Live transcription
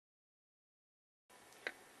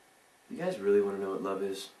You guys really want to know what love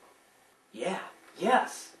is? Yeah,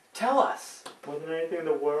 yes, tell us. More than anything in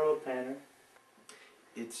the world, Tanner.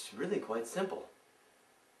 It's really quite simple.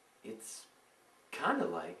 It's kinda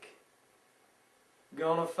like...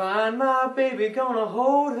 Gonna find my baby, gonna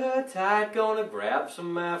hold her tight, gonna grab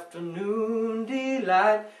some afternoon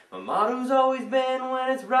delight. My motto's always been, when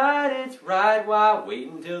it's right, why wait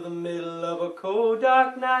until the middle of a cold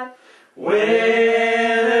dark night? When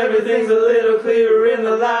everything's a little clearer in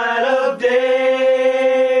the light of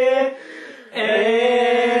day.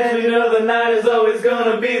 And you know the night is always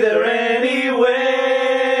gonna be there anyway.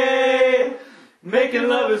 Making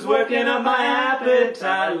love is working up my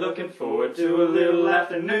appetite. Looking forward to a little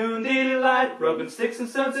afternoon delight. Rubbing sticks and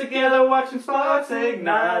stones together, watching sparks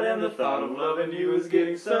ignite. And the thought of loving you is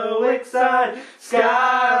getting so excited.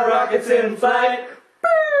 Sky rockets in flight.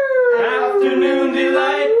 Afternoon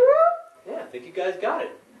delight. Yeah, I think you guys got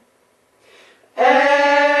it.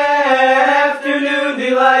 Afternoon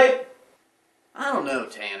delight. I don't know,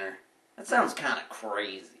 Tanner. That sounds kind of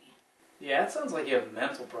crazy. Yeah, it sounds like you have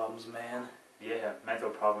mental problems, man. Yeah,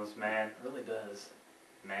 mental problems, man. It really does.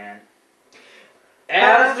 Man.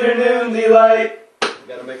 Afternoon delight.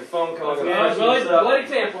 Gotta make a phone call. Bloody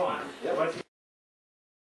tampon. Yep.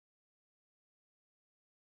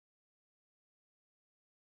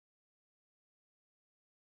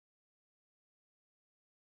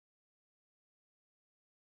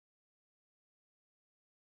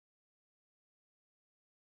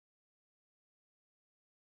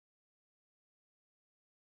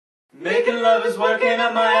 Making love is working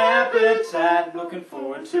up my appetite. Looking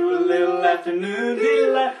forward to a little afternoon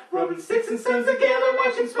delight. Rubbing sticks and stones together,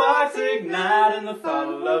 watching sparks ignite. And the thought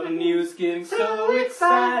of loving you is getting so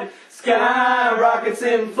excited. Sky rockets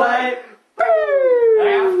in flight.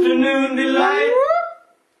 Afternoon delight.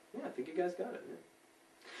 Yeah, I think you guys got it.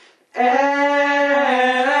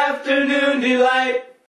 Afternoon delight.